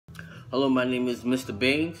Hello, my name is Mr.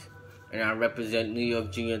 Baines, and I represent New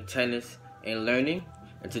York Junior Tennis and Learning.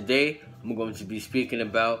 And today, I'm going to be speaking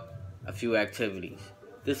about a few activities.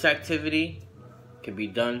 This activity can be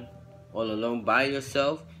done all alone by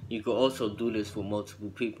yourself. You can also do this with multiple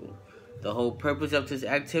people. The whole purpose of this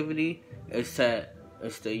activity is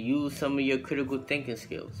to use some of your critical thinking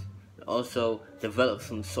skills. And also develop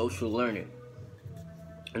some social learning.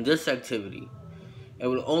 In this activity, it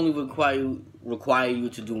will only require you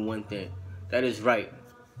to do one thing. That is write.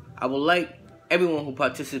 I would like everyone who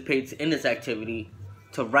participates in this activity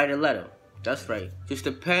to write a letter. That's right. Just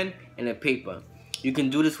a pen and a paper. You can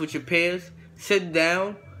do this with your peers. Sit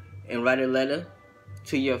down and write a letter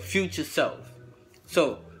to your future self.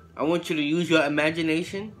 So, I want you to use your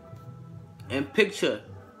imagination and picture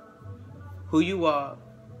who you are,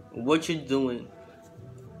 what you're doing,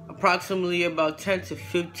 approximately about 10 to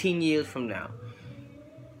 15 years from now.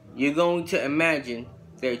 You're going to imagine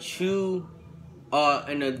that you are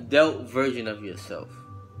an adult version of yourself.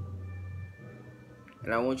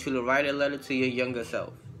 And I want you to write a letter to your younger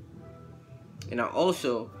self. And I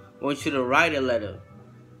also want you to write a letter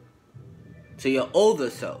to your older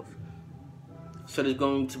self. So there's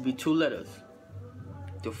going to be two letters.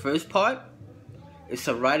 The first part is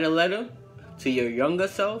to write a letter to your younger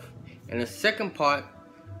self. And the second part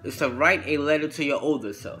is to write a letter to your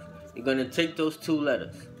older self. You're going to take those two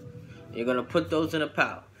letters. You're going to put those in a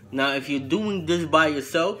pile. Now, if you're doing this by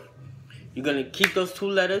yourself, you're going to keep those two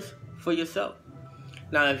letters for yourself.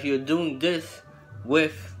 Now, if you're doing this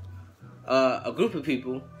with a group of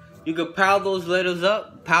people, you can pile the letters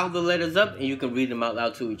up, and you can read them out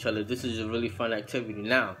loud to each other. This is a really fun activity.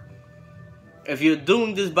 Now, if you're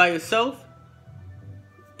doing this by yourself,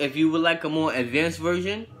 if you would like a more advanced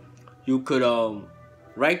version, you could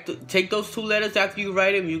take those two letters after you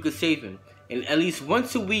write them, you could save them. And at least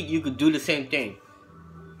once a week, you could do the same thing.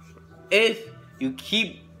 If you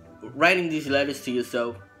keep writing these letters to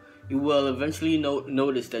yourself, you will eventually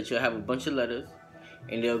notice that you'll have a bunch of letters,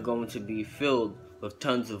 and they're going to be filled with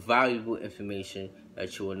tons of valuable information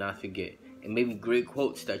that you will not forget, and maybe great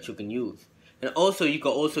quotes that you can use. And also, you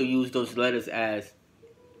can also use those letters as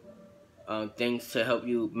things to help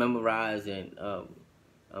you memorize and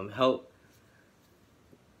help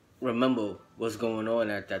remember what's going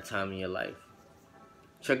on at that time in your life.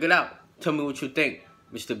 Check it out. Tell me what you think.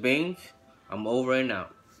 Mr. Baines, I'm over and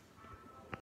out.